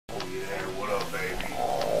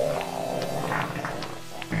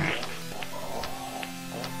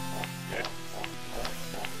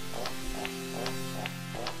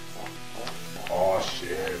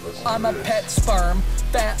I'm a pet sperm,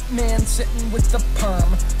 fat man sitting with the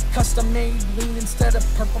perm. Custom made lean instead of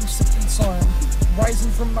perp, I'm sippin' slurm. Rising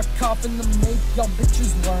from my coffin to make y'all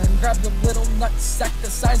bitches learn. Grab your little nutsack the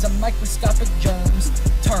size of microscopic germs.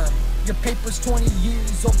 Term, your paper's 20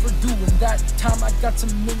 years overdue. And that time I got some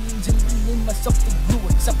minions and renamed myself the glue.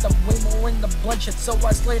 Except I'm way more in the bloodshed, so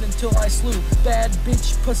I slayed until I slew. Bad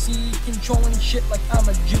bitch pussy controlling shit like I'm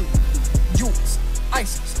a Jew. Jewels,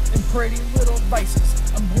 ISIS, and pretty little vices.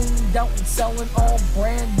 I'm blinged out and selling all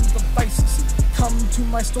brand new devices. Come to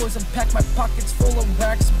my stores and pack my pockets full of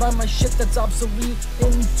racks. Buy my shit that's obsolete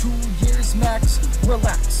in 2 years max.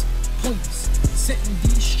 Relax, please, sit and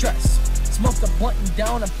de-stress. Smoke a blunt and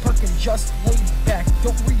down a perk and just lay back.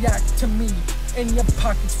 Don't react to me in your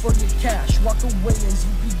pockets for your cash. Walk away as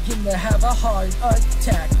you begin to have a heart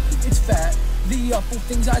attack. It's fat, the awful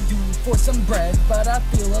things I do for some bread, but I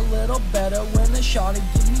feel a little better when a shawty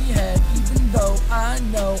give me head. Even though I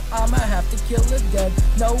know I'ma have to kill her dead.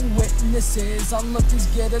 No witnesses, onlookers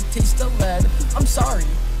get a taste of lead. I'm sorry,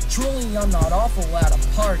 truly I'm not awful at a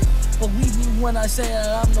party. Believe me when I say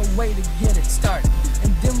that I'm the way to get it started.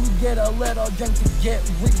 And then we get a little drink to get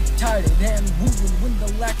retarded. And moving when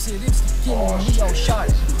the laxatives to get me all shot.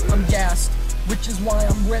 I'm gassed, which is why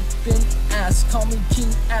I'm ripping ass. Call me king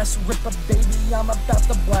ass ripper, baby, I'm about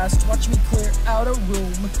to blast. Watch me clear out a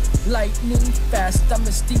room, lightning fast. I'm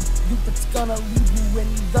a steep youth that's gonna leave you in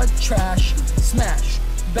the trash. Smash,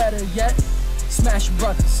 better yet, smash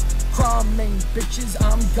brothers. Crawl main bitches,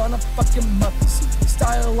 I'm gonna fucking mothers.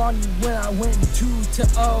 Style on you when I win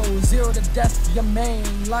 2-0. 0 to death, your main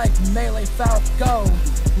like melee falco.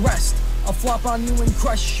 Rest, I'll flop on you and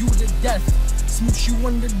crush you to death. Smoosh you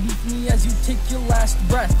underneath me as you take your last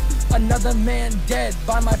breath. Another man dead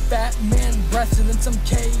by my fat man breath. And then some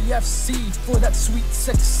KFC for that sweet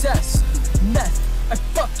success. Meth, I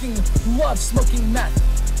fucking love smoking meth.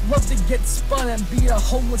 Love to get spun and beat a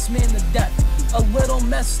homeless man to death. A little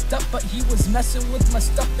messed up, but he was messing with my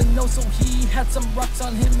stuff and no, so he had some rocks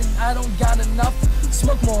on him and I don't got enough.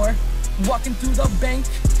 Smoke more, walking through the bank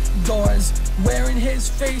doors, wearing his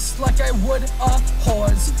face like I would a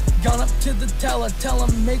horse. Gone up to the teller, tell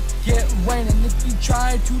him make it rain, and if he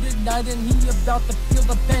tried to deny, then he about to feel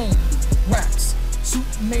the pain. Racks, suit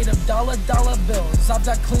made of dollar bills. I've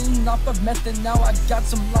got clean off of meth and now I got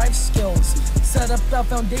some life skills. Set up a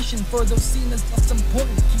foundation for those seen as less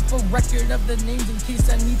important. Keep a record of the names in case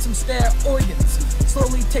I need some spare organs.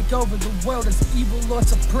 Slowly take over the world as evil lord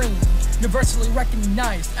supreme. Universally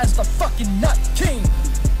recognized as the fucking nut king.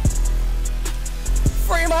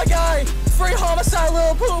 Free my guy! Free homicide,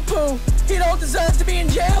 little poo-poo! He don't deserve to be in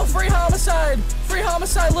jail! Free homicide! Free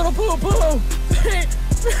homicide, little poo-poo!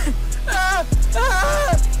 Ah!